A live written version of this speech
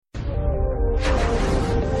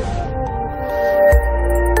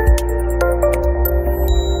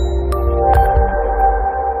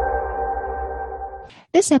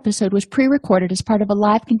This episode was pre-recorded as part of a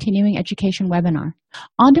live continuing education webinar.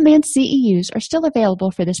 On-demand CEUs are still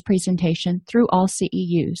available for this presentation through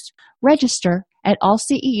AllCEUs. Register at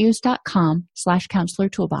allceus.com/counselor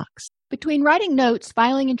toolbox. Between writing notes,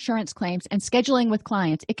 filing insurance claims, and scheduling with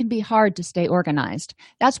clients, it can be hard to stay organized.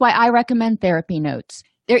 That's why I recommend Therapy Notes.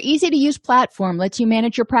 Their easy-to-use platform lets you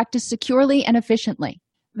manage your practice securely and efficiently.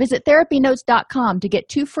 Visit therapynotes.com to get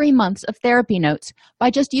 2 free months of Therapy Notes by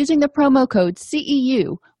just using the promo code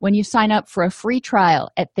CEU when you sign up for a free trial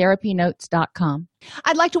at therapynotes.com.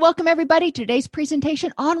 I'd like to welcome everybody to today's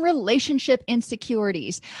presentation on relationship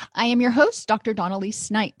insecurities. I am your host, Dr. Dawn-Elise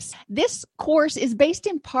Snipes. This course is based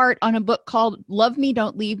in part on a book called Love Me,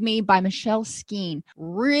 Don't Leave Me by Michelle Skeen.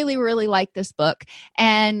 Really, really like this book.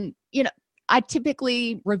 And, I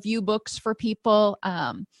typically review books for people,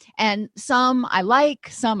 and some I like,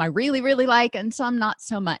 some I really, really like, and some not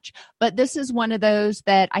so much. But this is one of those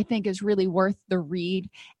that I think is really worth the read,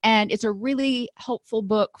 and it's a really helpful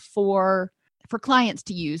book for clients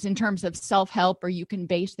to use in terms of self-help, or you can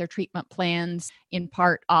base their treatment plans in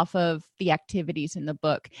part off of the activities in the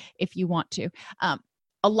book if you want to.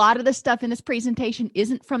 A lot of the stuff in this presentation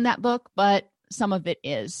isn't from that book, but some of it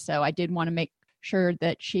is. So I did want to make sure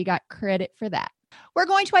that she got credit for that. We're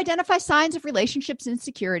going to identify signs of relationships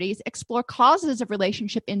insecurities, explore causes of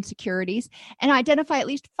relationship insecurities, and identify at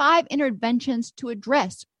least 5 interventions to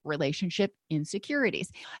address relationship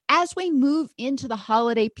insecurities. As we move into the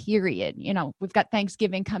holiday period, we've got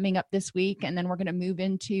Thanksgiving coming up this week, and then we're going to move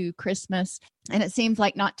into Christmas. And it seems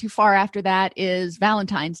like not too far after that is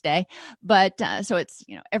Valentine's Day. But so it's,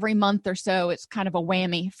 every month or so, it's kind of a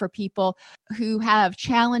whammy for people who have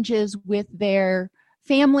challenges with their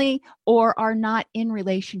family or are not in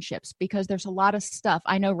relationships, because there's a lot of stuff.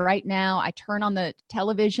 I know right now I turn on the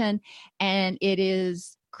television and it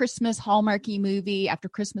is Christmas Hallmarky movie after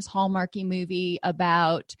Christmas Hallmarky movie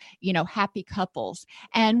about, happy couples.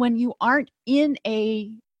 And when you aren't in a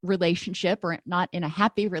relationship or not in a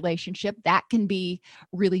happy relationship, that can be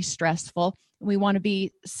really stressful. We want to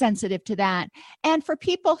be sensitive to that. And for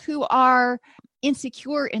people who are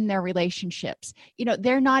insecure in their relationships,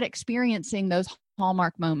 they're not experiencing those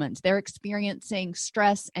Hallmark moments. They're experiencing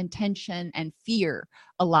stress and tension and fear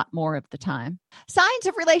a lot more of the time. Signs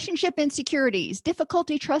of relationship insecurities: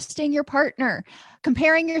 difficulty trusting your partner,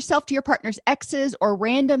 comparing yourself to your partner's exes or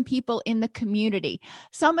random people in the community.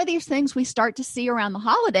 Some of these things we start to see around the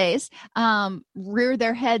holidays rear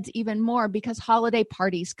their heads even more because holiday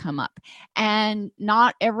parties come up. And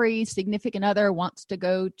not every significant other wants to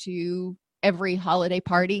go to every holiday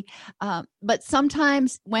party. But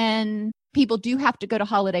sometimes when people do have to go to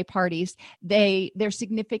holiday parties, their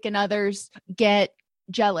significant others get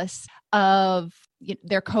jealous of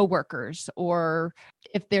their coworkers, or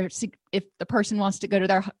if the person wants to go to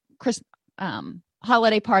their Christmas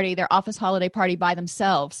holiday party, their office holiday party by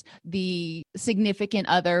themselves, the significant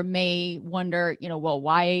other may wonder, well,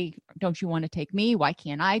 why don't you want to take me? Why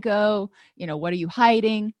can't I go? What are you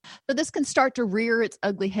hiding? So this can start to rear its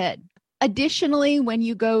ugly head. Additionally, when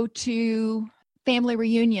you go to family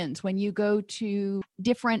reunions, when you go to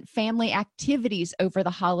different family activities over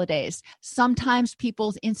the holidays, sometimes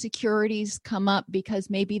people's insecurities come up because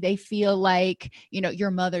maybe they feel like,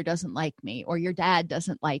 your mother doesn't like me or your dad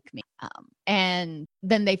doesn't like me. And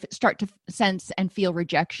then they start to sense and feel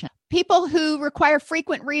rejection. People who require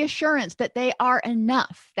frequent reassurance that they are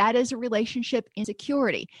enough, that is a relationship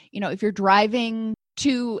insecurity. If you're driving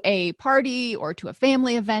to a party or to a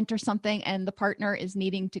family event or something, and the partner is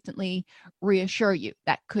needing to constantly reassure you,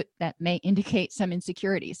 that may indicate some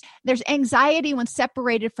insecurities. There's anxiety when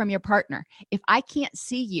separated from your partner. If I can't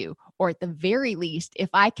see you, or at the very least, if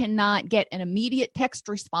I cannot get an immediate text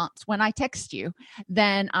response when I text you,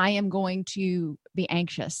 then I am going to be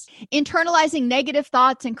anxious. Internalizing negative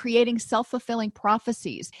thoughts and creating self-fulfilling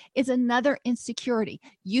prophecies is another insecurity.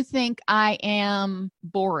 You think I am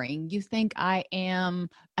boring. You think I am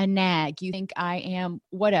a nag. You think I am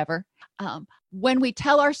whatever. When we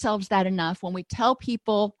tell ourselves that enough, when we tell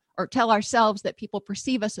people or tell ourselves that people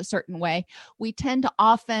perceive us a certain way, we tend to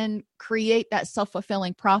often create that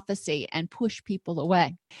self-fulfilling prophecy and push people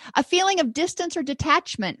away. A feeling of distance or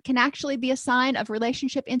detachment can actually be a sign of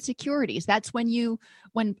relationship insecurities. That's when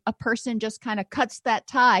a person just kind of cuts that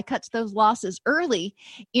tie, cuts those losses early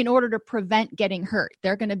in order to prevent getting hurt.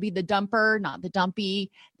 They're going to be the dumper, not the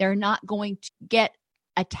dumpy. They're not going to get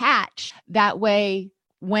attached. That way,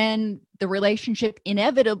 when the relationship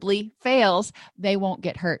inevitably fails, they won't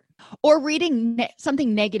get hurt. Or reading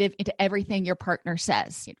something negative into everything your partner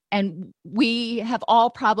says. And we have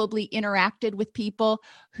all probably interacted with people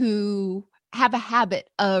who have a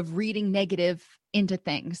habit of reading negative into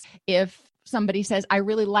things. If somebody says, I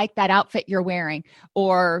really like that outfit you're wearing,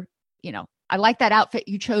 or, I like that outfit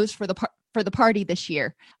you chose for the party this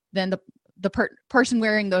year, then the person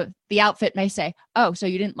wearing the outfit may say, oh, so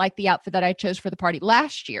you didn't like the outfit that I chose for the party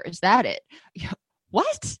last year. Is that it?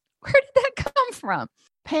 What? Where did that come from?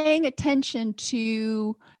 Paying attention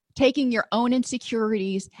to taking your own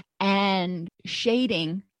insecurities and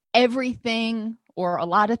shading everything or a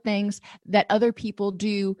lot of things that other people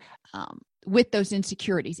do with those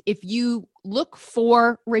insecurities. If you look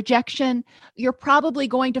for rejection, you're probably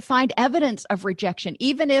going to find evidence of rejection.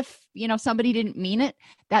 Even if, somebody didn't mean it,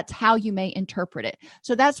 that's how you may interpret it.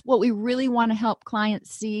 So that's what we really want to help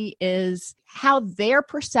clients see, is how their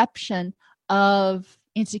perception of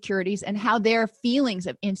insecurities and how their feelings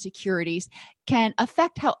of insecurities can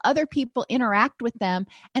affect how other people interact with them,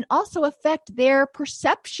 and also affect their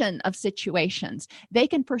perception of situations. They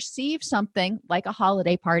can perceive something like a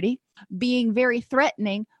holiday party being very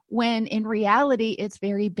threatening when in reality it's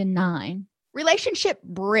very benign. Relationship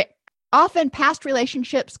brick. Often past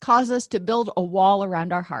relationships cause us to build a wall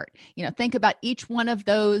around our heart. Think about each one of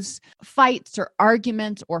those fights or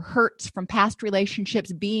arguments or hurts from past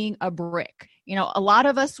relationships being a brick. A lot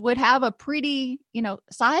of us would have a pretty,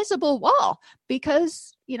 sizable wall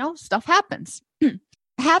because, stuff happens.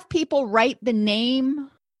 Have people write the name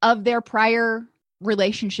of their prior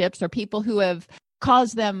relationships or people who have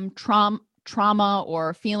caused them trauma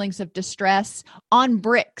or feelings of distress on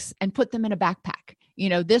bricks and put them in a backpack.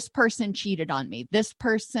 This person cheated on me. This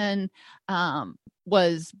person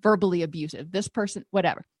was verbally abusive. This person,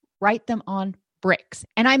 whatever. Write them on bricks.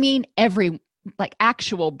 And I mean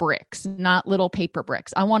actual bricks, not little paper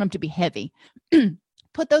bricks. I want them to be heavy.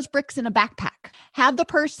 Put those bricks in a backpack. Have the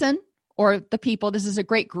person or the people, this is a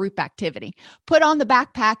great group activity, put on the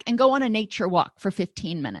backpack and go on a nature walk for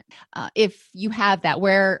 15 minutes. If you have that,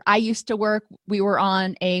 where I used to work, we were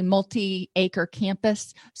on a multi-acre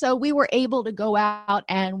campus. So we were able to go out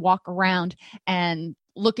and walk around and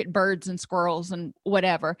look at birds and squirrels and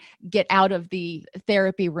whatever, get out of the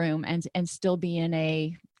therapy room and still be in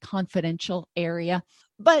a confidential area.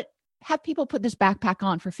 But have people put this backpack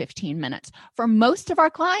on for 15 minutes. For most of our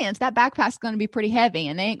clients, that backpack's going to be pretty heavy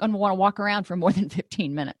and they ain't going to want to walk around for more than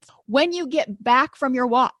 15 minutes. When you get back from your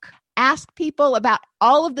walk, ask people about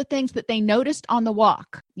all of the things that they noticed on the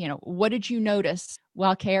walk. What did you notice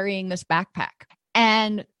while carrying this backpack?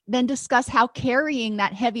 And then discuss how carrying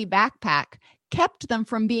that heavy backpack kept them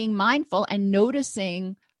from being mindful and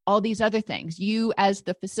noticing all these other things. You, as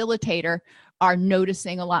the facilitator, are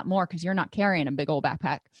noticing a lot more because you're not carrying a big old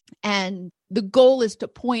backpack. And the goal is to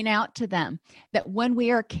point out to them that when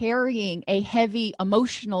we are carrying a heavy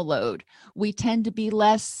emotional load, we tend to be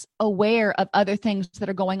less aware of other things that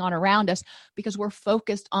are going on around us because we're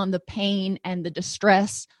focused on the pain and the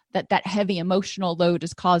distress that heavy emotional load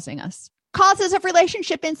is causing us. Causes of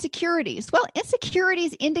relationship insecurities. Well,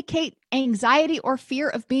 insecurities indicate anxiety or fear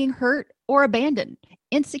of being hurt or abandoned.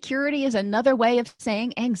 Insecurity is another way of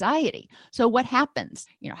saying anxiety. So what happens?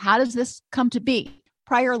 How does this come to be?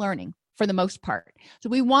 Prior learning, for the most part. So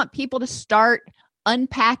we want people to start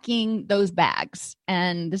unpacking those bags.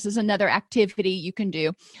 And this is another activity you can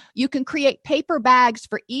do. You can create paper bags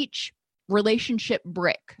for each relationship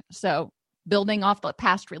brick. So building off the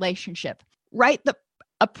past relationship. Write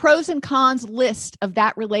a pros and cons list of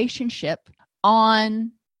that relationship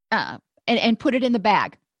on and put it in the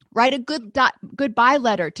bag. Write a goodbye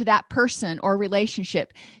letter to that person or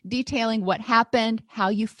relationship, detailing what happened, how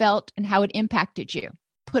you felt, and how it impacted you.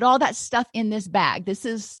 Put all that stuff in this bag. This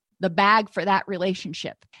is the bag for that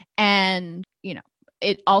relationship. And,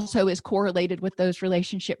 it also is correlated with those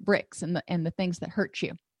relationship bricks and the things that hurt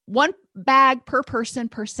you. One bag per person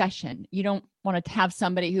per session. You don't want to have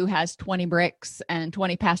somebody who has 20 bricks and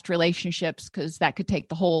 20 past relationships, because that could take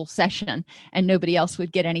the whole session and nobody else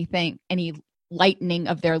would get any lightening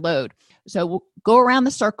of their load. So we'll go around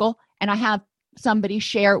the circle and I have somebody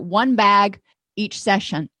share one bag each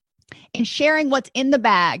session. In sharing what's in the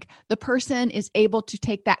bag, the person is able to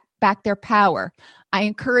take that back their power. I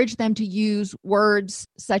encourage them to use words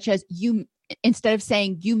such as you, instead of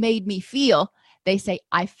saying you made me feel, they say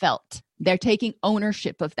I felt. They're taking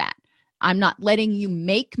ownership of that. I'm not letting you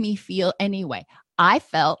make me feel anyway. I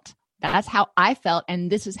felt. That's how I felt,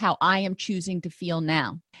 and this is how I am choosing to feel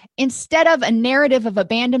now. Instead of a narrative of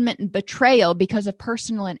abandonment and betrayal because of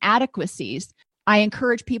personal inadequacies, I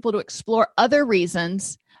encourage people to explore other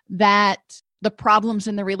reasons that the problems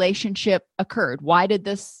in the relationship occurred. Why did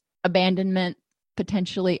this abandonment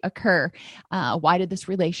potentially occur? Why did this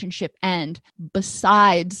relationship end?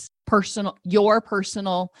 Besides your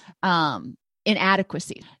personal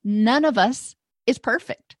inadequacy. None of us is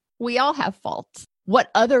perfect. We all have faults. what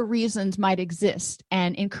other reasons might exist,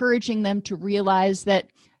 and encouraging them to realize that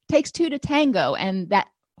it takes two to tango, and that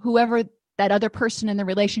whoever that other person in the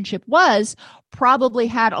relationship was probably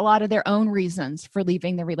had a lot of their own reasons for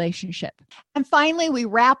leaving the relationship. And finally, we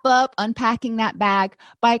wrap up unpacking that bag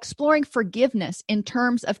by exploring forgiveness in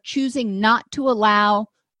terms of choosing not to allow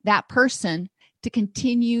that person to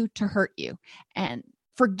continue to hurt you. And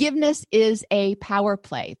forgiveness is a power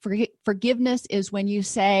play. Forgiveness is when you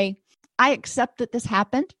say, I accept that this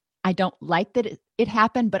happened. I don't like that it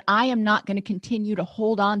happened, but I am not going to continue to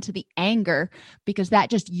hold on to the anger, because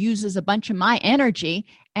that just uses a bunch of my energy,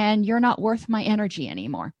 and you're not worth my energy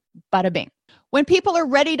anymore. Bada bing. When people are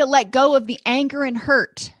ready to let go of the anger and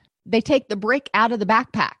hurt, they take the brick out of the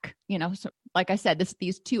backpack. So like I said,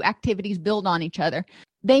 these two activities build on each other.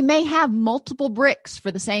 They may have multiple bricks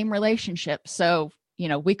for the same relationship. So,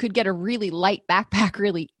 we could get a really light backpack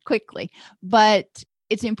really quickly, but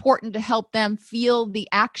it's important to help them feel the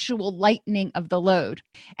actual lightening of the load.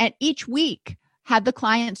 And each week, have the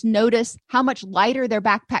clients notice how much lighter their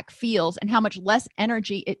backpack feels and how much less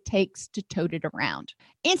energy it takes to tote it around.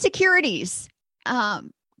 Insecurities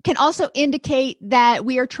can also indicate that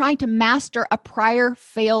we are trying to master a prior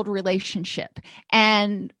failed relationship.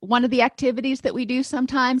 And one of the activities that we do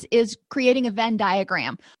sometimes is creating a Venn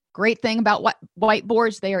diagram. Great thing about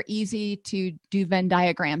whiteboards, they are easy to do Venn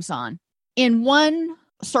diagrams on. In one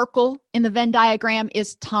circle in the Venn diagram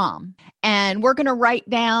is Tom. And we're going to write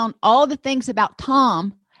down all the things about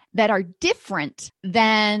Tom that are different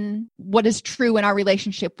than what is true in our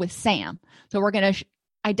relationship with Sam. So we're going to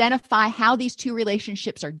identify how these two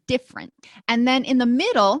relationships are different. And then in the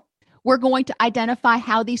middle, we're going to identify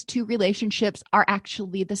how these two relationships are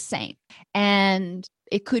actually the same. And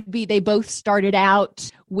it could be they both started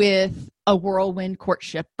out with a whirlwind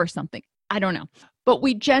courtship or something. I don't know. But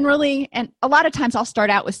we generally, and a lot of times I'll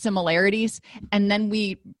start out with similarities, and then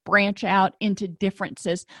we branch out into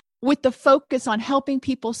differences with the focus on helping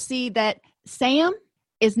people see that Sam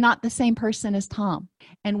is not the same person as Tom.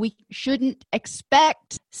 And we shouldn't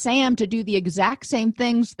expect Sam to do the exact same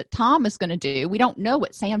things that Tom is going to do. We don't know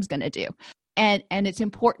what Sam's going to do. And it's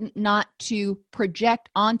important not to project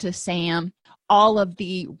onto Sam all of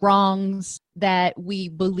the wrongs that we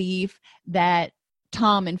believe that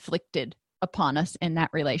Tom inflicted upon us in that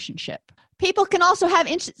relationship. People can also have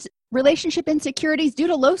relationship insecurities due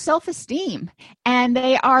to low self-esteem, and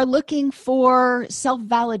they are looking for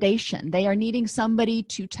self-validation. They are needing somebody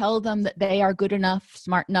to tell them that they are good enough,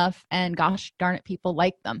 smart enough, and gosh darn it, people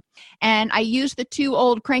like them. And I use the two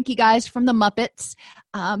old cranky guys from the Muppets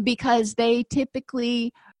because they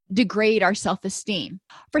typically degrade our self-esteem.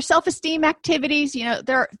 For self-esteem activities,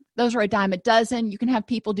 those are a dime a dozen. You can have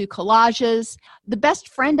people do collages. The best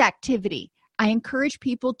friend activity, I encourage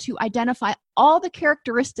people to identify all the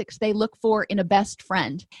characteristics they look for in a best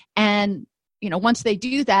friend. And, once they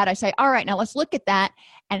do that, I say, all right, now let's look at that.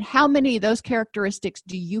 And how many of those characteristics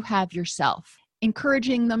do you have yourself?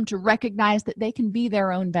 Encouraging them to recognize that they can be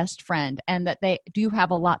their own best friend and that they do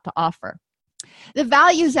have a lot to offer. The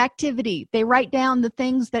values activity, they write down the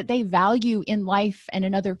things that they value in life and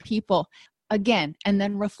in other people, again, and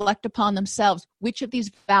then reflect upon themselves. Which of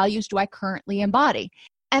these values do I currently embody?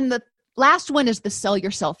 And the last one is the sell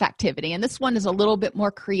yourself activity. And this one is a little bit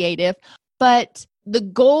more creative, but the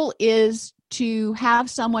goal is to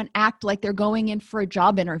have someone act like they're going in for a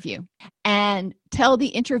job interview and tell the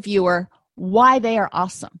interviewer why they are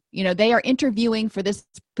awesome. They are interviewing for this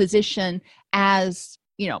position as,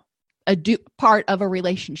 a part of a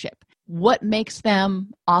relationship. What makes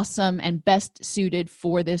them awesome and best suited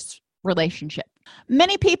for this relationship?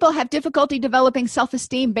 Many people have difficulty developing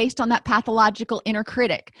self-esteem based on that pathological inner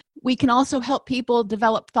critic. We can also help people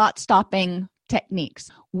develop thought-stopping techniques.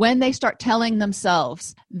 When they start telling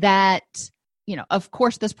themselves that, of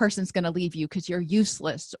course this person's going to leave you because you're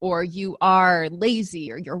useless or you are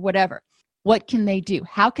lazy or you're whatever. What can they do?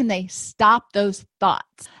 How can they stop those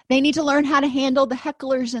thoughts? They need to learn how to handle the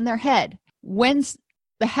hecklers in their head. When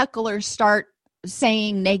the hecklers start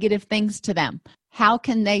saying negative things to them, how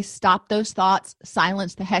can they stop those thoughts,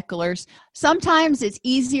 silence the hecklers? Sometimes it's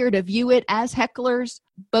easier to view it as hecklers.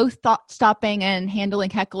 Both thought stopping and handling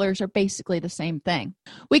hecklers are basically the same thing.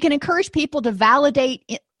 We can encourage people to validate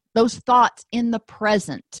those thoughts in the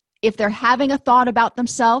present. If they're having a thought about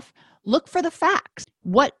themselves, look for the facts.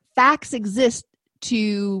 What facts exist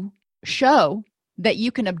to show that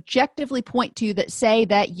you can objectively point to that say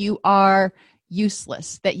that you are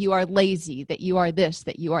useless, that you are lazy, that you are this,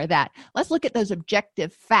 that you are that. Let's look at those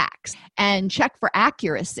objective facts and check for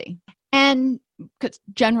accuracy. And because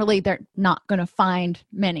generally they're not going to find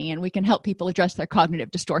many, and we can help people address their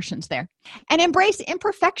cognitive distortions there. And embrace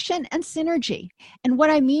imperfection and synergy. And what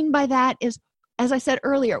I mean by that is, as I said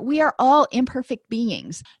earlier, we are all imperfect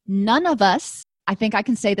beings. None of us, I think I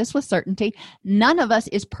can say this with certainty, none of us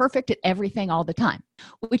is perfect at everything all the time,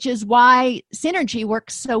 which is why synergy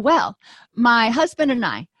works so well. My husband and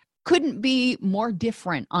I couldn't be more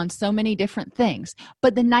different on so many different things.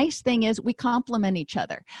 But the nice thing is we complement each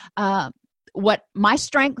other. What my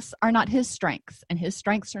strengths are not his strengths, and his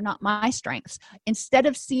strengths are not my strengths. Instead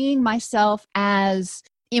of seeing myself as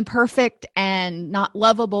imperfect and not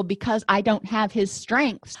lovable because I don't have his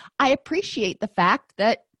strengths, I appreciate the fact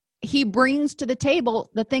that he brings to the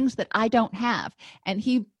table the things that I don't have. And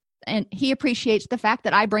he appreciates the fact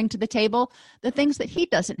that I bring to the table the things that he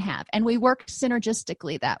doesn't have. And we work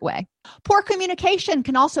synergistically that way. Poor communication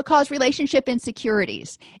can also cause relationship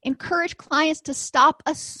insecurities. Encourage clients to stop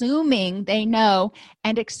assuming they know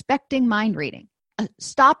and expecting mind reading.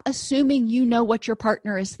 Stop assuming you know what your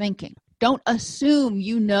partner is thinking. Don't assume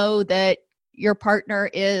you know that your partner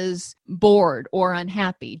is bored or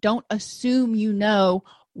unhappy. Don't assume you know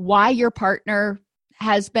why your partner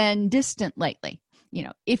has been distant lately.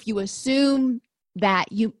 If you assume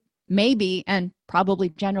that, you maybe and probably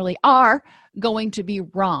generally are going to be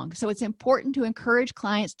wrong. So it's important to encourage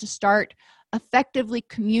clients to start effectively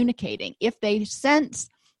communicating. If they sense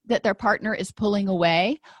that their partner is pulling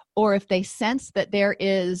away, or if they sense that there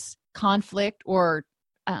is conflict or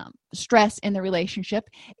stress in the relationship,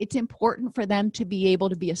 it's important for them to be able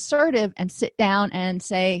to be assertive and sit down and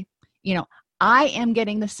say, I am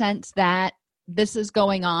getting the sense that this is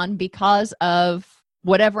going on because of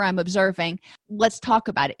whatever I'm observing. Let's talk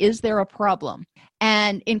about it. Is there a problem?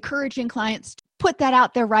 And encouraging clients to put that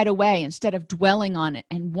out there right away instead of dwelling on it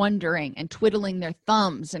and wondering and twiddling their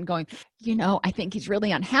thumbs and going, I think he's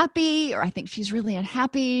really unhappy, or I think she's really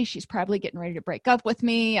unhappy. She's probably getting ready to break up with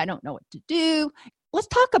me. I don't know what to do. Let's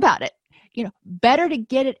talk about it. Better to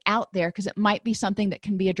get it out there because it might be something that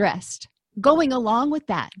can be addressed. Going along with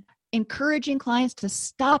that, encouraging clients to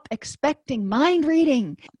stop expecting mind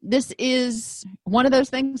reading. This is one of those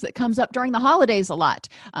things that comes up during the holidays a lot.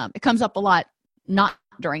 It comes up a lot not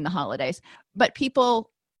during the holidays, but people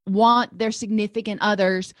want their significant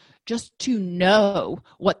others just to know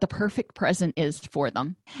what the perfect present is for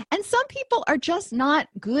them. And some people are just not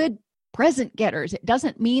good present getters. It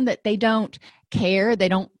doesn't mean that they don't care.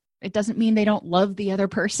 It doesn't mean they don't love the other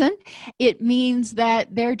person. It means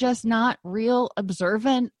that they're just not real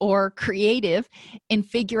observant or creative in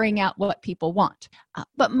figuring out what people want.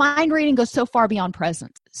 But mind reading goes so far beyond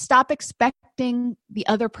presence. Stop expecting the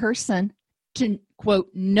other person to, quote,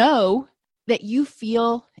 know that you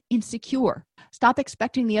feel insecure. Stop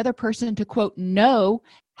expecting the other person to, quote, know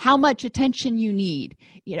how much attention you need.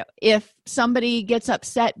 If somebody gets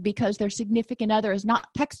upset because their significant other is not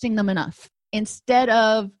texting them enough, instead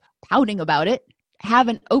of pouting about it, have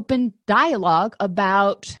an open dialogue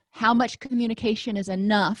about how much communication is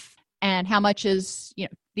enough and how much is,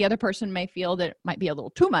 the other person may feel that it might be a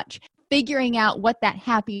little too much. Figuring out what that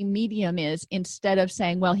happy medium is instead of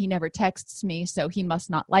saying, well, he never texts me, so he must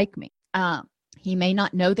not like me. He may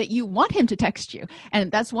not know that you want him to text you.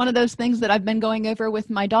 And that's one of those things that I've been going over with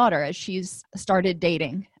my daughter as she's started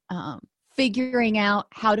dating. Figuring out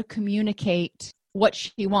how to communicate what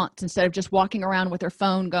she wants instead of just walking around with her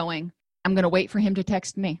phone going, I'm going to wait for him to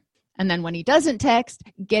text me. And then when he doesn't text,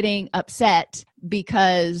 getting upset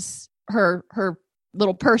because her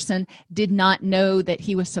little person did not know that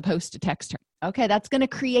he was supposed to text her. Okay, that's going to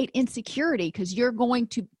create insecurity because you're going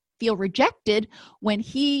to feel rejected when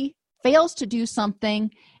he fails to do something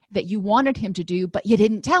that you wanted him to do, but you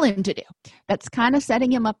didn't tell him to do. That's kind of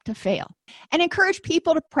setting him up to fail. And encourage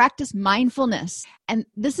people to practice mindfulness. And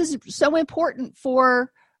this is so important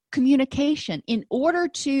for communication. In order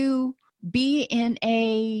to be in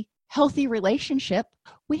a healthy relationship,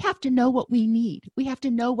 we have to know what we need. We have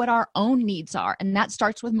to know what our own needs are. And that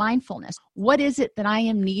starts with mindfulness. What is it that I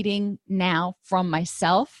am needing now from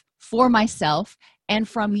myself, for myself, and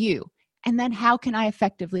from you? And then how can I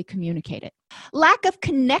effectively communicate it? Lack of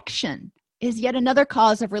connection is yet another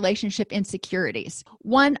cause of relationship insecurities.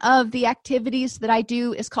 One of the activities that I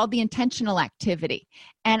do is called the intentional activity.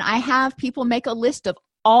 And I have people make a list of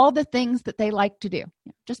all the things that they like to do.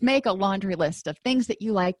 Just make a laundry list of things that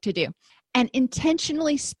you like to do and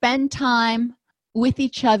intentionally spend time with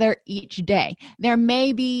each other each day. There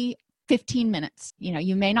may be 15 minutes.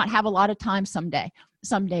 You may not have a lot of time some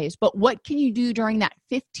days, but what can you do during that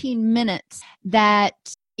 15 minutes that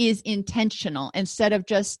is intentional instead of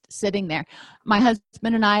just sitting there? My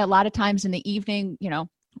husband and I, a lot of times in the evening,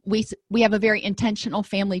 we have a very intentional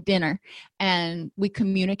family dinner, and we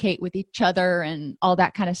communicate with each other and all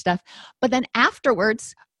that kind of stuff. But then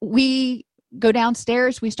afterwards, we go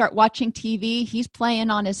downstairs, we start watching TV. He's playing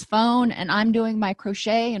on his phone and I'm doing my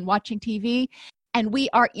crochet and watching TV. And we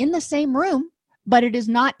are in the same room, but it is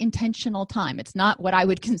not intentional time. It's not what I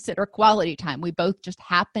would consider quality time. We both just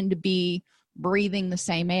happen to be breathing the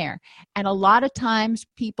same air. And a lot of times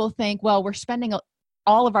people think, well, we're spending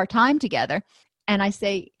all of our time together. And I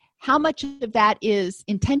say, how much of that is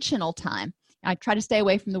intentional time? I try to stay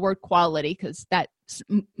away from the word quality because that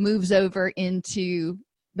moves over into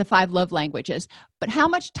the 5 love languages. But how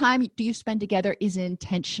much time do you spend together is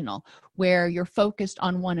intentional, where you're focused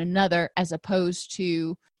on one another as opposed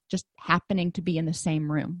to just happening to be in the same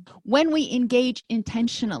room? When we engage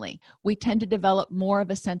intentionally, we tend to develop more of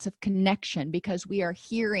a sense of connection because we are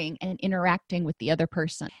hearing and interacting with the other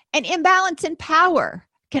person. An imbalance in power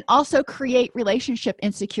can also create relationship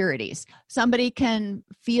insecurities. Somebody can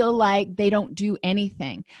feel like they don't do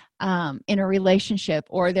anything in a relationship,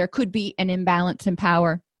 or there could be an imbalance in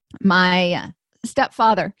power. My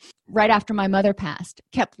stepfather, right after my mother passed,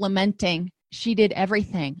 kept lamenting, she did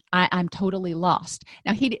everything. I'm totally lost.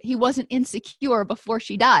 Now, he wasn't insecure before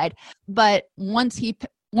she died, but once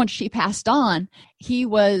she passed on, he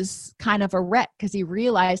was kind of a wreck because he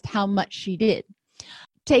realized how much she did.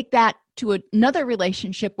 Take that to another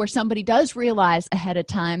relationship where somebody does realize ahead of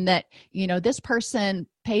time that, this person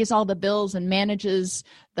pays all the bills and manages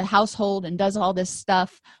the household and does all this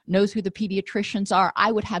stuff, knows who the pediatricians are.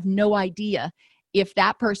 I would have no idea if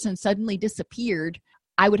that person suddenly disappeared.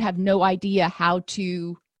 I would have no idea how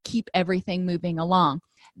to keep everything moving along.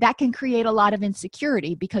 That can create a lot of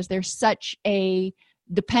insecurity because there's such a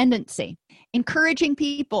dependency. Encouraging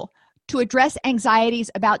people to address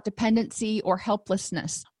anxieties about dependency or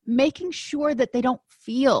helplessness, making sure that they don't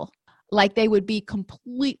feel like they would be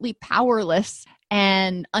completely powerless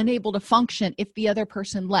and unable to function if the other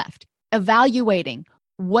person left. Evaluating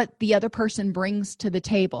what the other person brings to the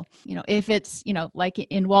table. If it's, like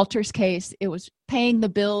in Walter's case, it was paying the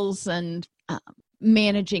bills and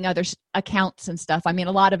managing other accounts and stuff. I mean,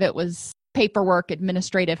 a lot of it was paperwork,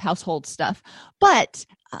 administrative, household stuff, but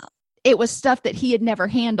it was stuff that he had never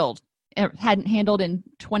hadn't handled in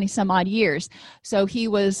 20 some odd years. So he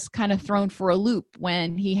was kind of thrown for a loop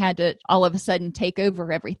when he had to all of a sudden take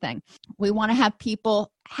over everything. We want to have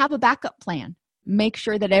people have a backup plan. Make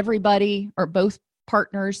sure that everybody or both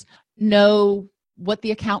partners know what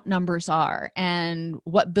the account numbers are and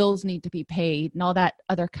what bills need to be paid and all that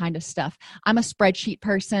other kind of stuff. I'm a spreadsheet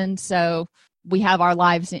person, so we have our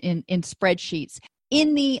lives in spreadsheets.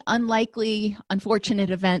 In the unlikely,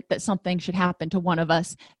 unfortunate event that something should happen to one of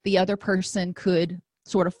us, the other person could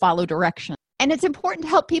sort of follow direction. And it's important to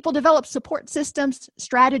help people develop support systems,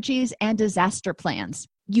 strategies, and disaster plans.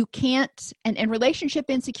 You can't, and relationship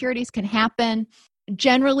insecurities can happen.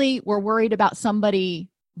 Generally, we're worried about somebody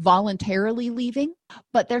voluntarily leaving,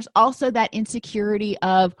 but there's also that insecurity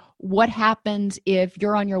of what happens if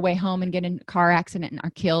you're on your way home and get in a car accident and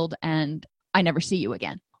are killed and I never see you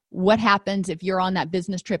again. What happens if you're on that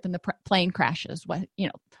business trip and the plane crashes?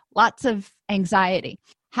 Lots of anxiety.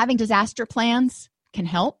 Having disaster plans can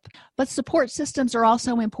help, but support systems are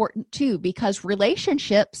also important too, because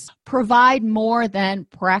relationships provide more than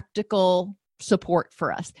practical support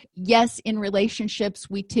for us. Yes, in relationships,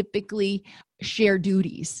 we typically share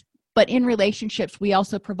duties, but in relationships, we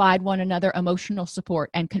also provide one another emotional support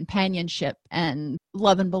and companionship and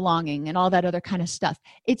love and belonging and all that other kind of stuff.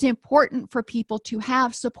 It's important for people to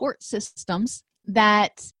have support systems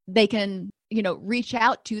that they can, reach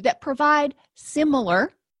out to that provide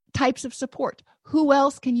similar types of support. Who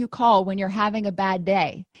else can you call when you're having a bad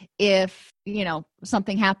day if,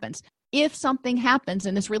 something happens? If something happens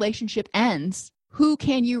and this relationship ends, who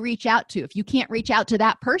can you reach out to? If you can't reach out to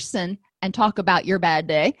that person and talk about your bad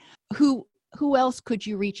day, who else could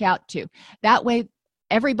you reach out to? That way,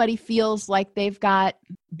 everybody feels like they've got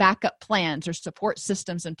backup plans or support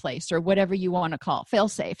systems in place or whatever you want to call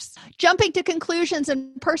fail-safes. Jumping to conclusions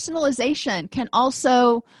and personalization can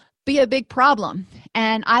also be a big problem.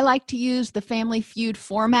 And I like to use the Family Feud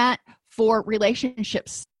format for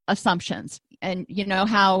relationships assumptions. And you know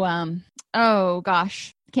how,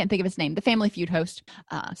 can't think of his name, the Family Feud host,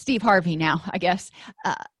 Steve Harvey now, I guess,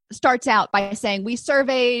 starts out by saying, we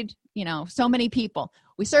surveyed, so many people.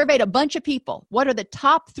 We surveyed a bunch of people. What are the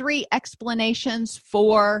top 3 explanations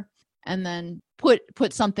for, and then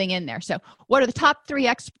put something in there. So what are the top 3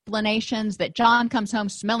 explanations that John comes home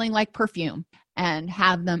smelling like perfume? And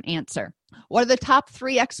have them answer. What are the top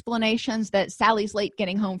 3 explanations that Sally's late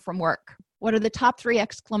getting home from work? What are the top 3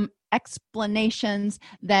 explanations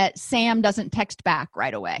that Sam doesn't text back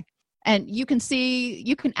right away. And you can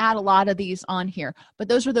add a lot of these on here, but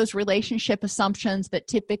those are those relationship assumptions that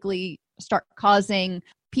typically start causing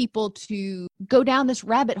people to go down this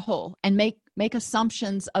rabbit hole and make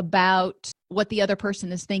assumptions about what the other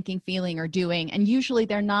person is thinking, feeling, or doing. And usually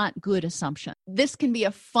they're not good assumptions. This can be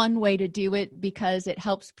a fun way to do it because it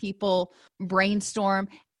helps people brainstorm.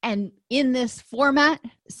 And in this format,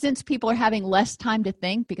 since people are having less time to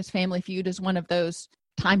think, because Family Feud is one of those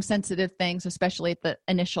time-sensitive things, especially at the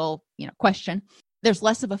initial question, there's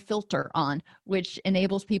less of a filter on, which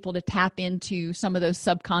enables people to tap into some of those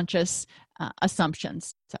subconscious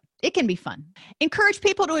assumptions. So it can be fun. Encourage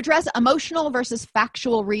people to address emotional versus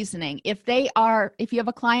factual reasoning. If you have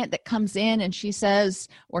a client that comes in and she says,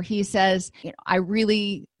 or he says, I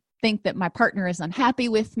really think that my partner is unhappy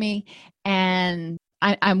with me and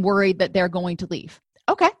I'm worried that they're going to leave.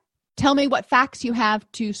 Okay. Tell me what facts you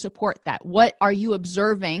have to support that. What are you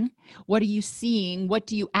observing? What are you seeing? What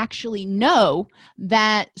do you actually know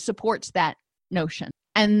that supports that notion?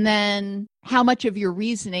 And then how much of your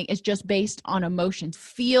reasoning is just based on emotions?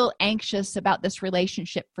 Feel anxious about this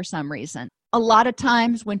relationship for some reason. A lot of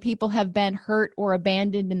times when people have been hurt or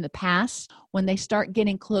abandoned in the past, when they start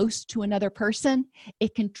getting close to another person,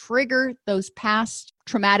 it can trigger those past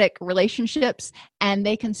traumatic relationships, and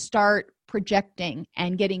they can start projecting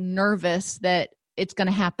and getting nervous that it's going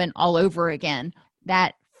to happen all over again.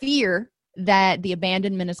 That fear that the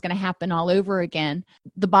abandonment is going to happen all over again,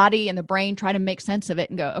 the body and the brain try to make sense of it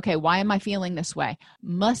and go, okay, why am I feeling this way?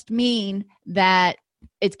 Must mean that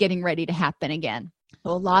it's getting ready to happen again.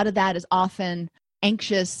 So a lot of that is often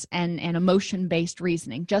anxious and emotion-based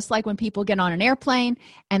reasoning. Just like when people get on an airplane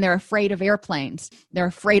and they're afraid of airplanes, they're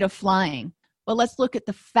afraid of flying. Well, let's look at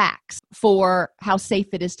the facts for how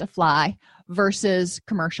safe it is to fly versus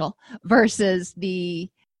commercial versus the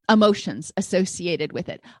emotions associated with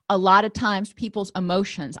it. A lot of times people's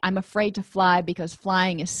emotions, I'm afraid to fly because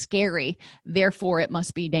flying is scary, therefore it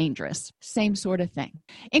must be dangerous. Same sort of thing.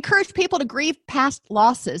 Encourage people to grieve past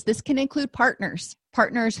losses. This can include partners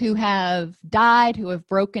who have died, who have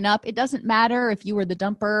broken up. It doesn't matter if you were the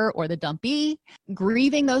dumper or the dumpee.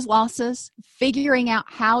 Grieving those losses, figuring out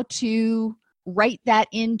how to write that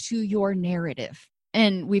into your narrative.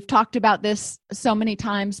 And we've talked about this so many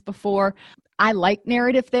times before. I like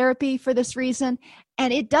narrative therapy for this reason,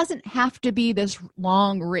 and it doesn't have to be this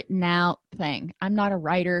long written out thing. I'm not a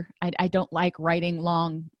writer. I don't like writing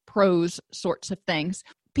long prose sorts of things.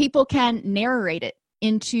 People can narrate it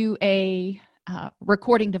into a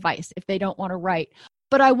recording device if they don't want to write,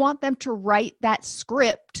 but I want them to write that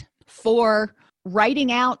script for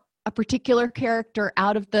writing out a particular character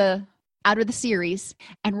out of the series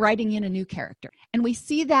and writing in a new character. And we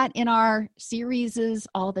see that in our series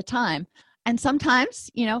all the time. And sometimes,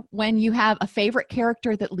 when you have a favorite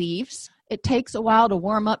character that leaves, it takes a while to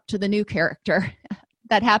warm up to the new character.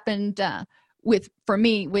 That happened for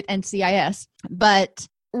me with NCIS. But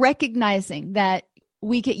recognizing that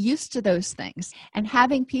we get used to those things and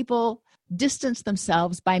having people distance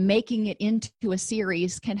themselves by making it into a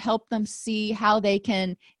series can help them see how they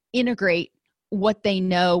can integrate what they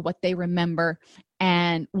know, what they remember,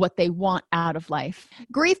 and what they want out of life.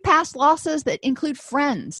 Grieve past losses that include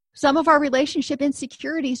friends. Some of our relationship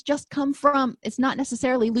insecurities just come from, it's not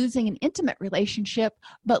necessarily losing an intimate relationship,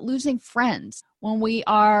 but losing friends. When we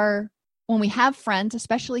have friends,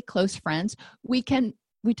 especially close friends, we tend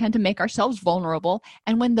to make ourselves vulnerable.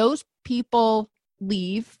 And when those people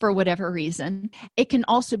leave for whatever reason, it can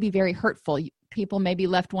also be very hurtful. People may be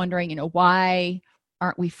left wondering, why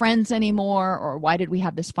aren't we friends anymore? Or why did we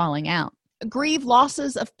have this falling out? Grieve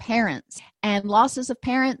losses of parents. And losses of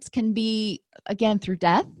parents can be, again, through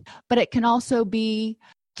death, but it can also be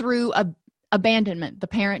through abandonment. The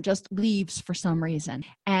parent just leaves for some reason.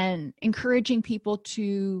 And encouraging people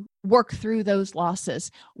to work through those losses.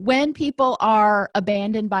 When people are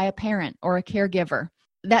abandoned by a parent or a caregiver,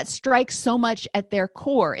 that strikes so much at their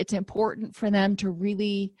core. It's important for them to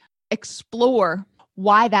really explore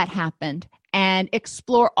why that happened and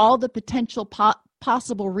explore all the potential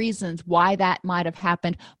possible reasons why that might have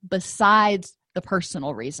happened besides the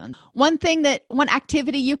personal reason. One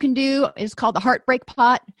activity you can do is called the heartbreak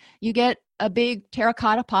pot. You get a big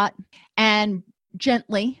terracotta pot and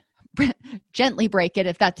gently break it,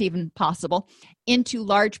 if that's even possible, into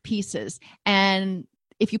large pieces. And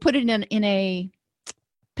if you put it in a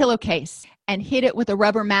pillowcase and hit it with a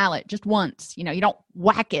rubber mallet just once, you don't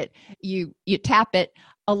whack it, you tap it,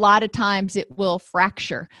 a lot of times it will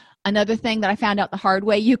fracture. Another thing that I found out the hard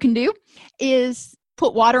way you can do is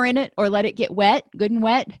put water in it or let it get wet, good and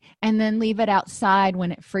wet, and then leave it outside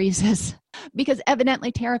when it freezes. Because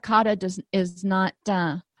evidently terracotta is not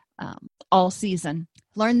all season.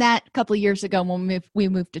 Learned that a couple of years ago when we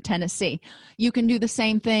moved to Tennessee. You can do the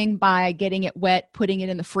same thing by getting it wet, putting it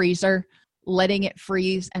in the freezer, letting it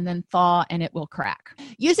freeze, and then thaw, and it will crack.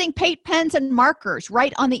 Using paint pens and markers,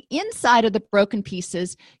 write on the inside of the broken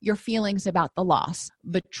pieces your feelings about the loss,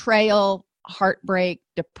 betrayal, heartbreak,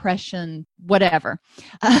 depression, whatever.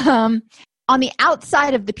 On the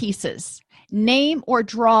outside of the pieces, name or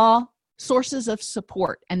draw sources of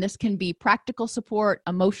support. And this can be practical support,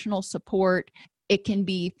 emotional support. It can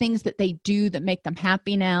be things that they do that make them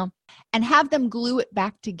happy now, and have them glue it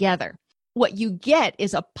back together. What you get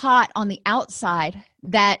is a pot on the outside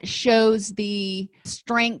that shows the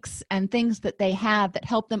strengths and things that they have that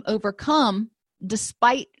help them overcome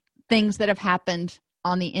despite things that have happened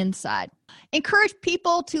on the inside. Encourage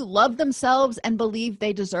people to love themselves and believe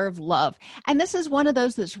they deserve love. And this is one of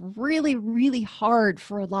those that's really, really hard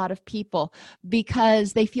for a lot of people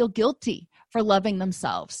because they feel guilty for loving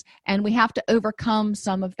themselves. And we have to overcome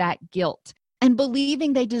some of that guilt. And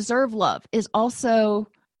believing they deserve love is also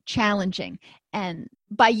challenging. And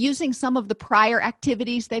by using some of the prior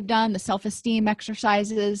activities they've done, the self-esteem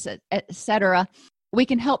exercises, etc., we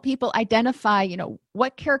can help people identify,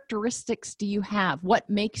 what characteristics do you have? What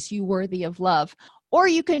makes you worthy of love? Or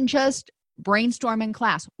you can just brainstorm in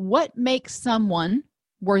class. What makes someone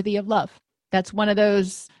worthy of love? That's one of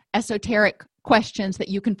those esoteric questions that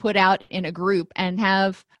you can put out in a group and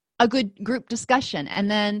have a good group discussion. And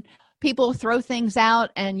then people throw things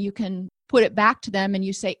out and you can put it back to them and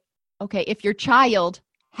you say, okay, if your child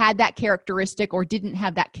had that characteristic or didn't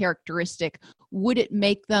have that characteristic, would it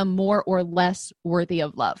make them more or less worthy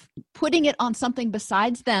of love? Putting it on something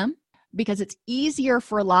besides them, because it's easier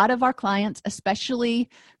for a lot of our clients, especially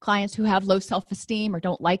clients who have low self-esteem or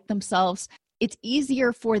don't like themselves, it's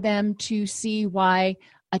easier for them to see why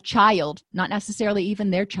a child, not necessarily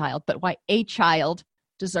even their child, but why a child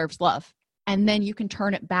deserves love. And then you can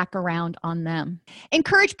turn it back around on them.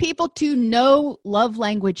 Encourage people to know love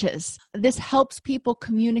languages. This helps people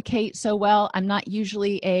communicate so well. I'm not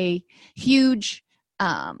usually a huge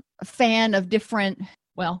fan of different,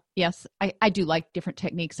 well, yes, I do like different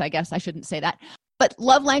techniques, I guess. I shouldn't say that. But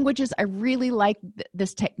love languages, I really like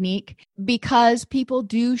this technique because people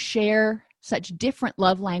do share such different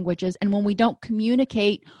love languages. And when we don't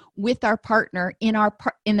communicate with our partner in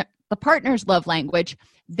the partner's love language,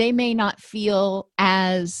 they may not feel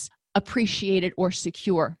as appreciated or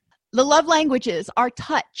secure. The love languages are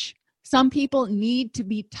touch. Some people need to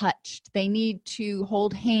be touched. They need to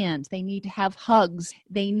hold hands. They need to have hugs.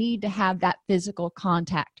 They need to have that physical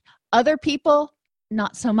contact. Other people,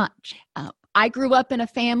 not so much. I grew up in a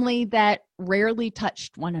family that rarely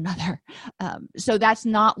touched one another. So that's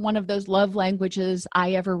not one of those love languages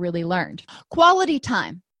I ever really learned. Quality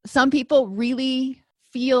time. Some people really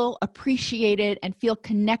feel appreciated and feel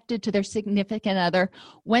connected to their significant other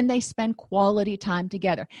when they spend quality time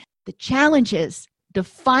together. The challenge is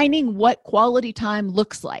defining what quality time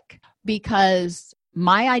looks like, because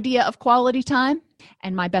my idea of quality time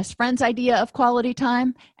and my best friend's idea of quality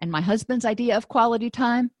time and my husband's idea of quality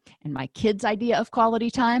time and my kids' idea of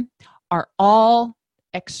quality time are all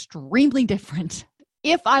extremely different.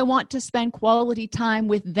 If I want to spend quality time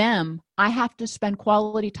with them, I have to spend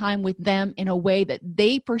quality time with them in a way that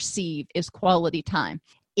they perceive is quality time.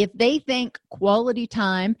 If they think quality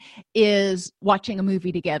time is watching a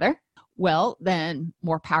movie together, well, then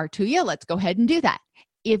more power to you. Let's go ahead and do that.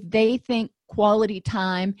 If they think quality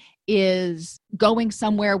time is going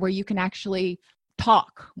somewhere where you can actually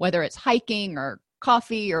talk, whether it's hiking or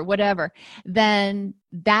coffee or whatever, then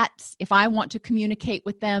that's, if I want to communicate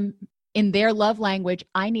with them in their love language,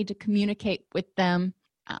 I need to communicate with them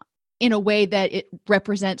in a way that it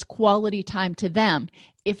represents quality time to them,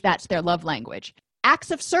 if that's their love language. Acts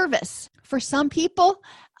of service. For some people,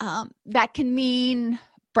 that can mean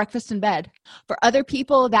breakfast in bed. For other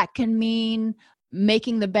people, that can mean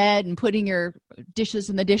making the bed and putting your dishes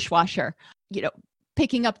in the dishwasher,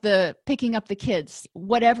 picking up the kids,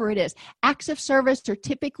 whatever it is. Acts of service are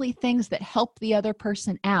typically things that help the other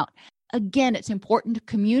person out. Again, it's important to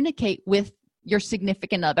communicate with your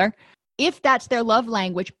significant other. If that's their love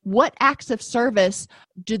language, what acts of service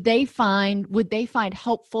would they find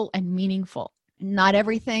helpful and meaningful? Not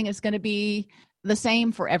everything is going to be the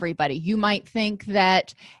same for everybody. You might think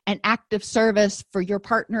that an act of service for your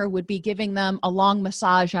partner would be giving them a long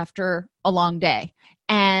massage after a long day.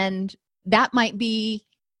 And that might be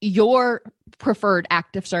your preferred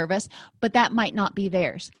act of service, but that might not be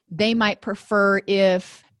theirs. They might prefer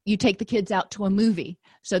if you take the kids out to a movie.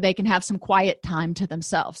 so they can have some quiet time to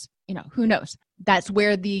themselves. Who knows? That's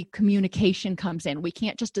where the communication comes in. We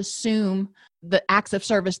can't just assume the acts of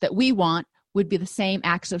service that we want would be the same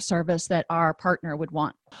acts of service that our partner would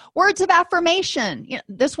want. Words of affirmation.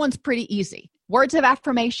 This one's pretty easy. Words of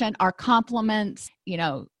affirmation are compliments,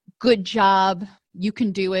 good job, you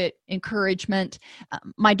can do it, encouragement.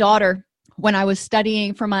 My daughter, when I was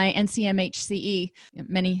studying for my NCMHCE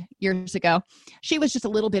many years ago, she was just a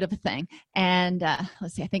little bit of a thing. And I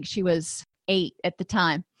think she was 8 at the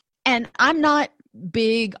time. And I'm not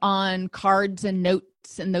big on cards and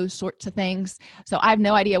notes and those sorts of things. So I have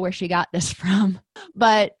no idea where she got this from.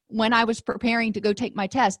 But when I was preparing to go take my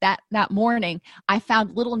test that morning, I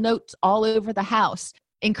found little notes all over the house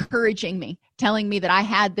encouraging me, telling me that I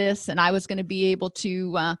had this and I was going to be able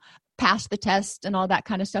to pass the test and all that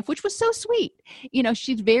kind of stuff, which was so sweet.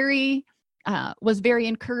 She's was very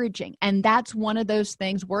encouraging. And that's one of those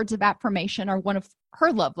things. Words of affirmation are one of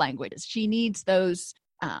her love languages. She needs those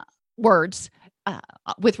words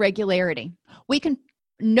with regularity. We can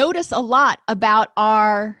notice a lot about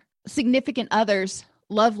our significant others'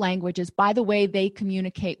 love languages by the way they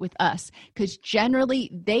communicate with us, because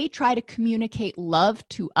generally they try to communicate love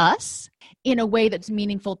to us in a way that's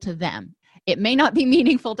meaningful to them. It may not be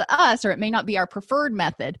meaningful to us, or it may not be our preferred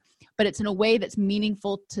method, but it's in a way that's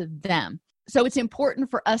meaningful to them. So it's important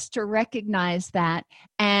for us to recognize that,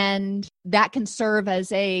 and that can serve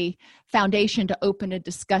as a foundation to open a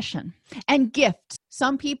discussion. And gifts.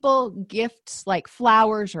 Some people, gifts like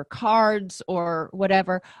flowers or cards or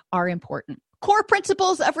whatever are important. Core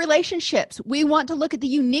principles of relationships. We want to look at the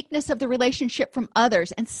uniqueness of the relationship from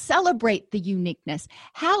others and celebrate the uniqueness.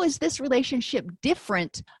 How is this relationship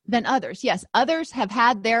different than others? Yes, others have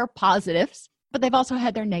had their positives, but they've also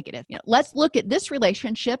had their negative. Let's look at this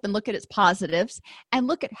relationship and look at its positives and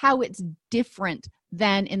look at how it's different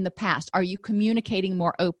than in the past. Are you communicating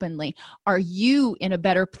more openly? Are you in a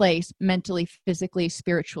better place mentally, physically,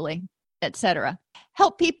 spiritually, etc.?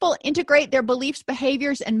 Help people integrate their beliefs,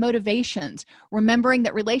 behaviors, and motivations, remembering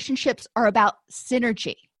that relationships are about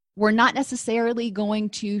synergy. We're not necessarily going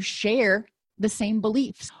to share the same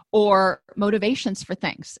beliefs or motivations for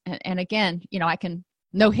things. And again,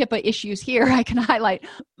 no HIPAA issues here. I can highlight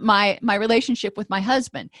my relationship with my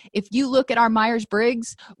husband. If you look at our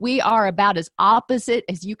Myers-Briggs, we are about as opposite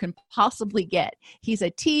as you can possibly get. He's a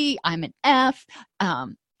T, I'm an F,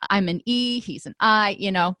 I'm an E, he's an I.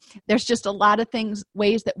 There's just a lot of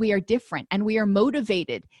ways that we are different, and we are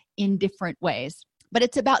motivated in different ways. But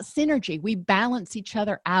it's about synergy. We balance each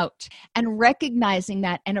other out, and recognizing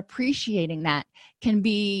that and appreciating that can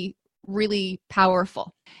be really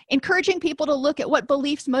powerful. Encouraging people to look at what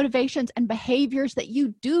beliefs, motivations, and behaviors that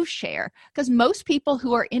you do share, because most people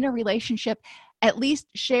who are in a relationship at least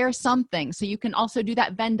share something. So you can also do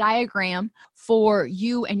that Venn diagram for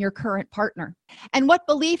you and your current partner. And what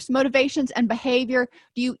beliefs, motivations, and behavior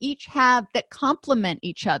do you each have that complement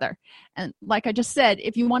each other? And like I just said,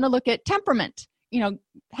 if you want to look at temperament,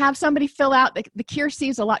 have somebody fill out, the Keirsey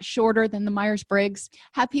is a lot shorter than the Myers-Briggs.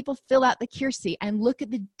 Have people fill out the Keirsey and look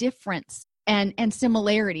at the difference and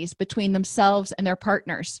similarities between themselves and their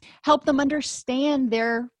partners. Help them understand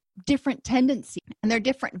their different tendencies and their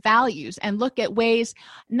different values, and look at ways,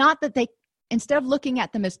 not that they, instead of looking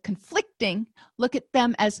at them as conflicting, look at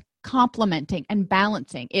them as complementing and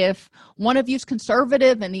balancing. If one of you is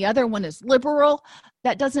conservative and the other one is liberal,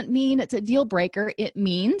 that doesn't mean it's a deal breaker. It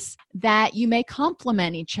means that you may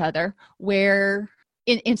complement each other where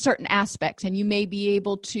in certain aspects, and you may be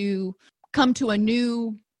able to come to a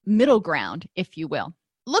new middle ground, if you will.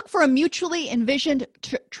 Look for a mutually envisioned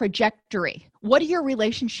trajectory. What are your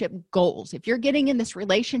relationship goals? If you're getting in this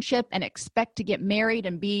relationship and expect to get married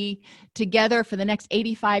and be together for the next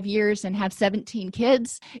 85 years and have 17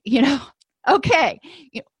 kids, okay.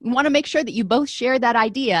 You want to make sure that you both share that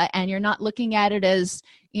idea and you're not looking at it as,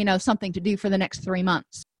 something to do for the next 3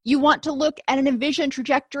 months. You want to look at an envisioned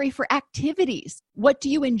trajectory for activities. What do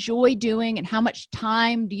you enjoy doing and how much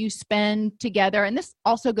time do you spend together? And this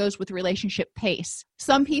also goes with relationship pace.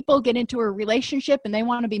 Some people get into a relationship and they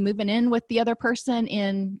want to be moving in with the other person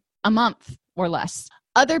in a month or less.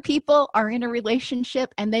 Other people are in a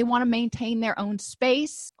relationship and they want to maintain their own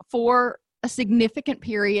space for a significant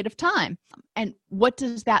period of time. And what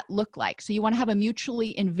does that look like? So you want to have a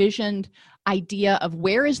mutually envisioned idea of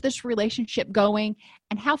where is this relationship going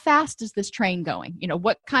and how fast is this train going?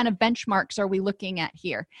 What kind of benchmarks are we looking at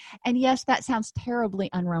here? And yes, that sounds terribly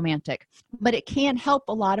unromantic, but it can help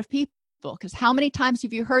a lot of people, because how many times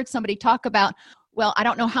have you heard somebody talk about, well, I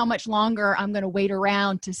don't know how much longer I'm going to wait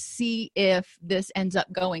around to see if this ends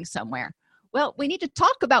up going somewhere. Well, we need to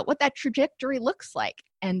talk about what that trajectory looks like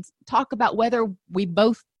and talk about whether we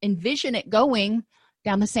both envision it going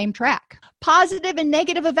down the same track. Positive and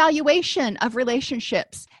negative evaluation of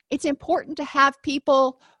relationships. It's important to have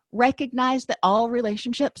people recognize that all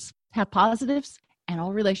relationships have positives and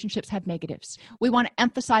all relationships have negatives. We want to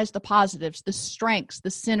emphasize the positives, the strengths, the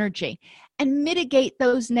synergy, and mitigate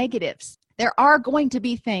those negatives. There are going to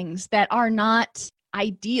be things that are not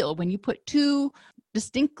ideal. When you put two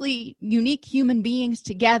distinctly unique human beings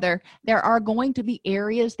together, there are going to be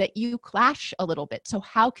areas that you clash a little bit. So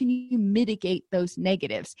how can you mitigate those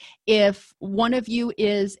negatives? If one of you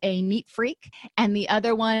is a neat freak and the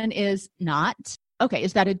other one is not, okay,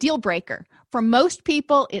 is that a deal breaker? For most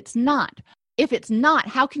people, it's not. If it's not,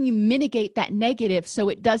 how can you mitigate that negative so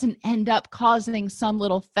it doesn't end up causing some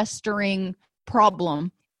little festering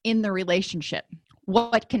problem in the relationship?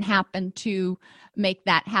 What can happen to make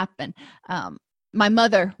that happen? My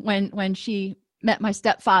mother, when she met my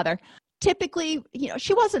stepfather, typically,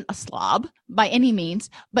 she wasn't a slob by any means,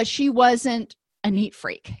 but she wasn't a neat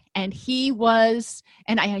freak. And he was,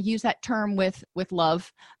 and I use that term with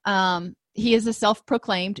love, he is a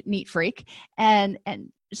self-proclaimed neat freak. And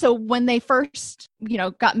so when they first,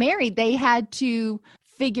 got married, they had to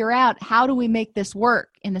figure out, how do we make this work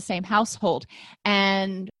in the same household?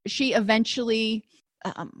 And she eventually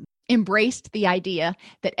embraced the idea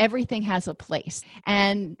that everything has a place.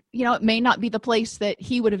 And, it may not be the place that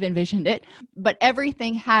he would have envisioned it, but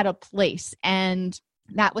everything had a place. And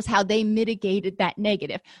that was how they mitigated that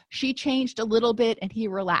negative. She changed a little bit and he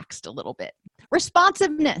relaxed a little bit.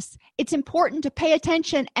 Responsiveness. It's important to pay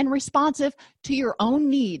attention and responsive to your own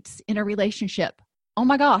needs in a relationship. Oh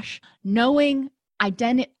my gosh, knowing,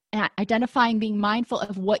 identifying, being mindful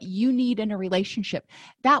of what you need in a relationship,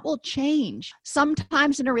 that will change.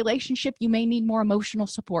 Sometimes in a relationship, you may need more emotional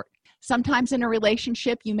support. Sometimes in a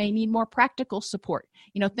relationship, you may need more practical support.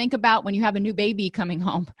 Think about when you have a new baby coming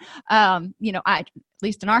home. At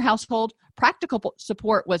least in our household, practical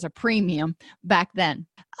support was a premium back then.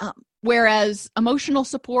 Whereas emotional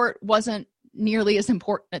support wasn't nearly as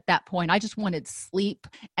important at that point. I just wanted sleep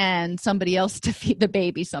and somebody else to feed the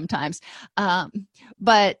baby sometimes.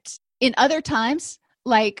 But in other times,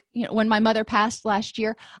 like, when my mother passed last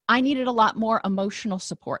year, I needed a lot more emotional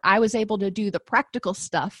support. I was able to do the practical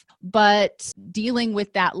stuff, but dealing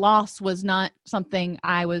with that loss was not something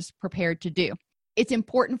I was prepared to do. It's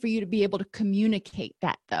important for you to be able to communicate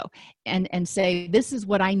that, though, and say, this is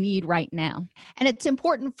what I need right now. And it's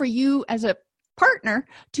important for you as a partner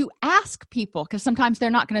to ask people, because sometimes they're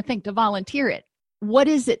not going to think to volunteer it. What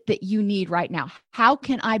is it that you need right now? How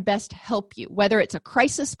can I best help you? Whether it's a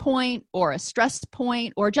crisis point or a stress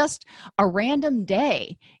point or just a random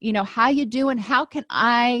day, how you doing? How can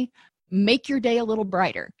I make your day a little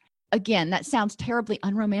brighter? Again, that sounds terribly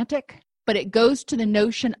unromantic, but it goes to the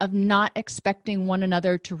notion of not expecting one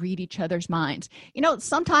another to read each other's minds.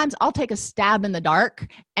 Sometimes I'll take a stab in the dark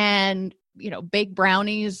and bake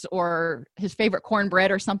brownies or his favorite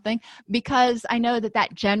cornbread or something, because I know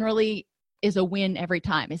that generally is a win every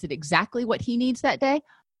time. Is it exactly what he needs that day?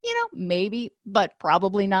 Maybe, but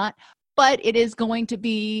probably not. But it is going to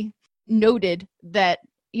be noted that,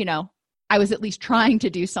 I was at least trying to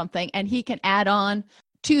do something, and he can add on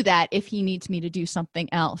to that if he needs me to do something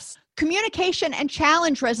else. Communication and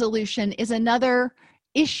challenge resolution is another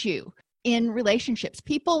issue in relationships.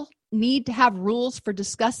 People need to have rules for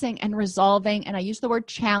discussing and resolving, and I use the word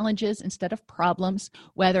challenges instead of problems,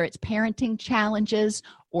 whether it's parenting challenges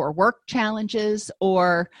or work challenges,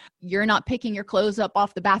 or you're not picking your clothes up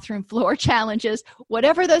off the bathroom floor challenges,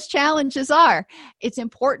 whatever those challenges are. It's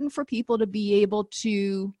important for people to be able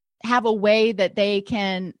to have a way that they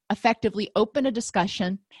can effectively open a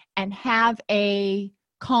discussion and have a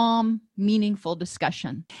calm, meaningful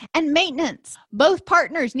discussion. And maintenance. Both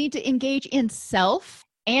partners need to engage in self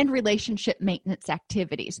and relationship maintenance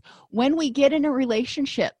activities. When we get in a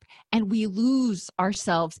relationship and we lose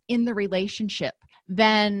ourselves in the relationship,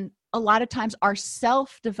 then a lot of times our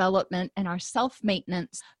self-development and our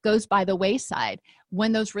self-maintenance goes by the wayside.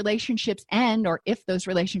 When those relationships end, or if those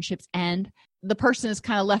relationships end, the person is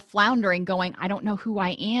kind of left floundering going, I don't know who I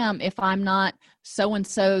am if I'm not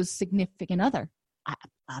so-and-so's significant other.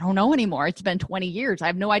 I don't know anymore. It's been 20 years. I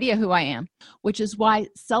have no idea who I am, which is why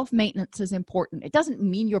self-maintenance is important. It doesn't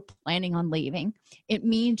mean you're planning on leaving. It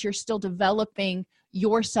means you're still developing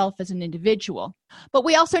yourself as an individual. But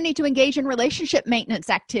we also need to engage in relationship maintenance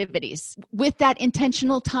activities with that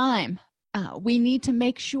intentional time. We need to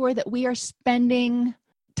make sure that we are spending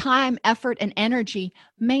time, effort, and energy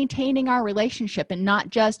maintaining our relationship and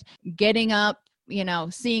not just getting up,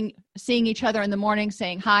 seeing each other in the morning,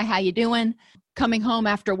 saying, hi, how you doing? Coming home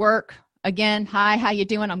after work, Again, hi, how you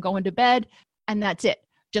doing? I'm going to bed. And that's it.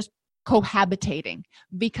 Just cohabitating,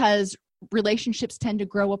 because relationships tend to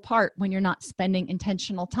grow apart when you're not spending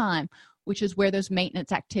intentional time, which is where those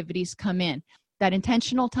maintenance activities come in. That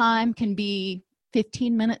intentional time can be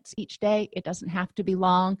 15 minutes each day. It doesn't have to be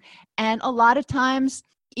long. And a lot of times,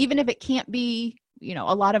 even if it can't be,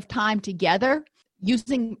 a lot of time together,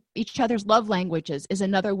 using each other's love languages is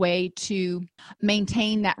another way to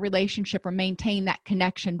maintain that relationship or maintain that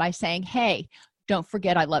connection by saying, hey, don't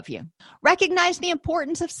forget I love you. Recognize the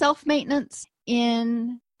importance of self-maintenance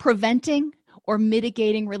in preventing or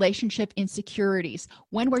mitigating relationship insecurities.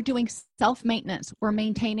 When we're doing self-maintenance, we're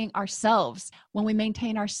maintaining ourselves. When we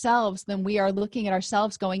maintain ourselves, then we are looking at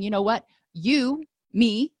ourselves going, you know what? You,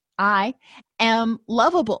 me, I am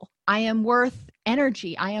lovable. I am worth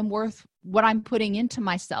energy. I am worth what I'm putting into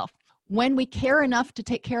myself. When we care enough to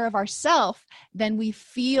take care of ourselves, then we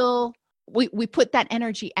feel we put that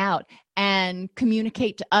energy out and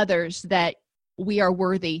communicate to others that we are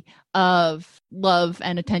worthy of love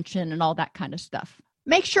and attention and all that kind of stuff.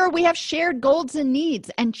 Make sure we have shared goals and needs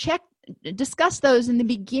and discuss those in the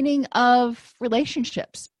beginning of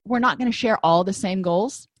relationships. We're not going to share all the same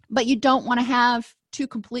goals, but you don't want to have two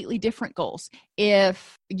completely different goals.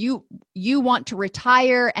 If you want to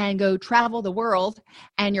retire and go travel the world,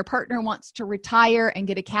 and your partner wants to retire and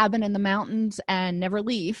get a cabin in the mountains and never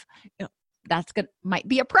leave, might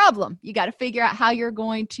be a problem. You got to figure out how you're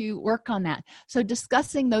going to work on that. So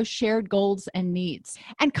discussing those shared goals and needs,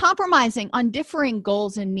 and compromising on differing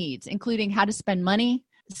goals and needs, including how to spend money,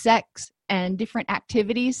 sex, and different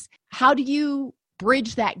activities. How do you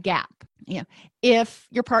bridge that gap? If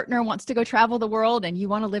your partner wants to go travel the world and you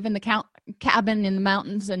want to live in the cabin in the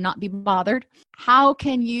mountains and not be bothered, how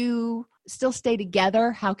can you still stay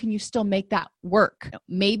together? How can you still make that work?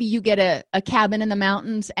 Maybe you get a cabin in the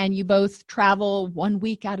mountains and you both travel 1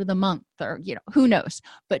 week out of the month, or, who knows?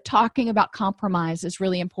 But talking about compromise is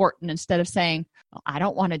really important, instead of saying, well, I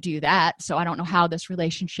don't want to do that, so I don't know how this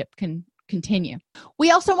relationship can continue. We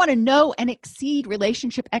also want to know and exceed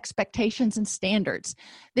relationship expectations and standards.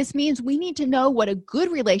 This means we need to know what a good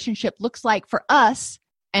relationship looks like for us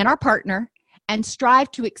and our partner, and strive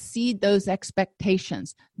to exceed those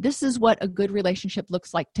expectations. This is what a good relationship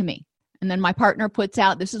looks like to me. And then my partner puts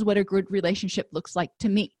out, this is what a good relationship looks like to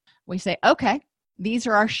me. We say, okay, these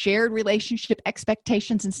are our shared relationship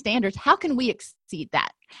expectations and standards. How can we exceed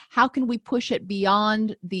that? How can we push it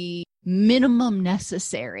beyond the minimum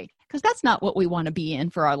necessary? Because that's not what we want to be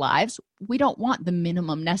in for our lives. We don't want the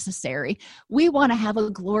minimum necessary. We want to have a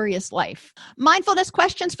glorious life. Mindfulness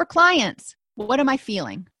questions for clients. What am I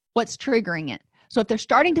feeling? What's triggering it? So if they're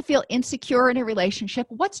starting to feel insecure in a relationship,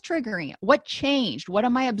 what's triggering it? What changed? What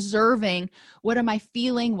am I observing? What am I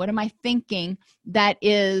feeling? What am I thinking that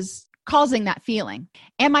is causing that feeling?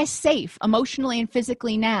 Am I safe emotionally and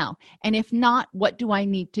physically now? And if not, what do I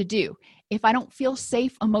need to do? If I don't feel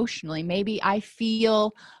safe emotionally, maybe I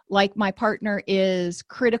feel like my partner is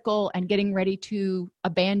critical and getting ready to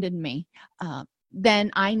abandon me,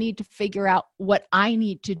 then I need to figure out what I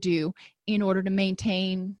need to do in order to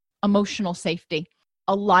maintain emotional safety.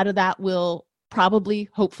 A lot of that will probably,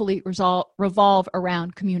 hopefully, revolve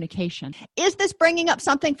around communication. Is this bringing up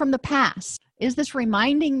something from the past? Is this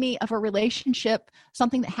reminding me of a relationship,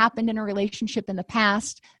 something that happened in a relationship in the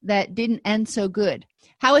past that didn't end so good?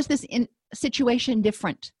 How is this situation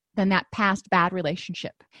different than that past bad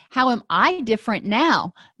relationship? How am I different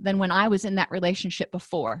now than when I was in that relationship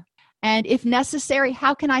before? And if necessary,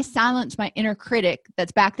 how can I silence my inner critic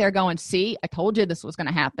that's back there going, see, I told you this was going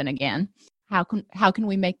to happen again. How can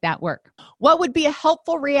we make that work? What would be a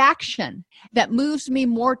helpful reaction that moves me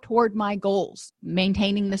more toward my goals,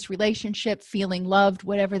 maintaining this relationship, feeling loved,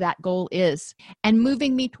 whatever that goal is, and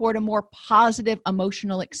moving me toward a more positive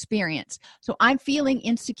emotional experience? So I'm feeling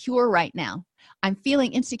insecure right now. I'm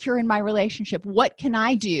feeling insecure in my relationship. What can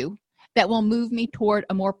I do that will move me toward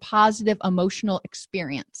a more positive emotional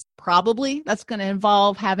experience? Probably that's going to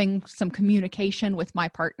involve having some communication with my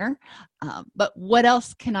partner. But what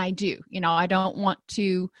else can I do? I don't want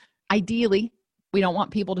to, ideally, we don't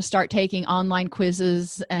want people to start taking online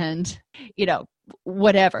quizzes and,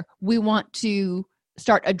 whatever. We want to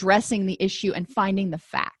start addressing the issue and finding the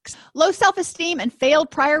facts. Low self-esteem and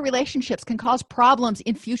failed prior relationships can cause problems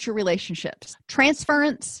in future relationships.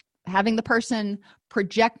 Transference, having the person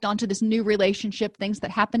project onto this new relationship things that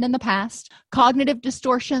happened in the past, cognitive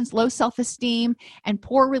distortions, low self-esteem, and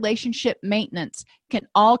poor relationship maintenance can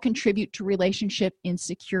all contribute to relationship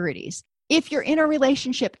insecurities. If you're in a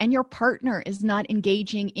relationship and your partner is not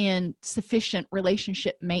engaging in sufficient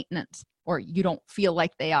relationship maintenance, or you don't feel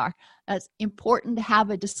like they are, it's important to have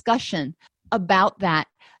a discussion about that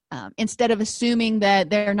instead of assuming that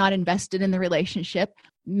they're not invested in the relationship.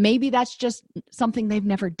 Maybe that's just something they've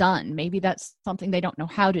never done. Maybe that's something they don't know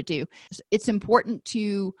how to do. It's important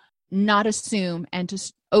to not assume and to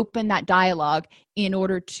open that dialogue in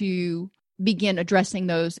order to begin addressing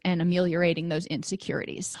those and ameliorating those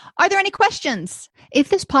insecurities. Are there any questions? If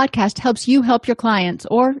this podcast helps you help your clients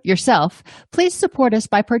or yourself, please support us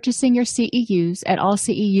by purchasing your CEUs at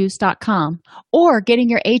AllCEUs.com or getting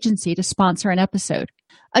your agency to sponsor an episode.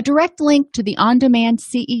 A direct link to the on-demand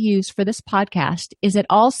CEUs for this podcast is at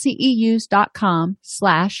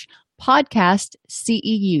allceus.com/podcast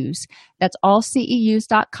CEUs. That's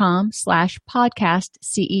allceus.com/podcast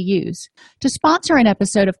CEUs. To sponsor an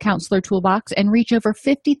episode of Counselor Toolbox and reach over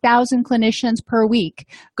 50,000 clinicians per week,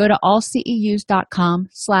 go to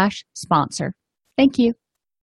allceus.com/sponsor. Thank you.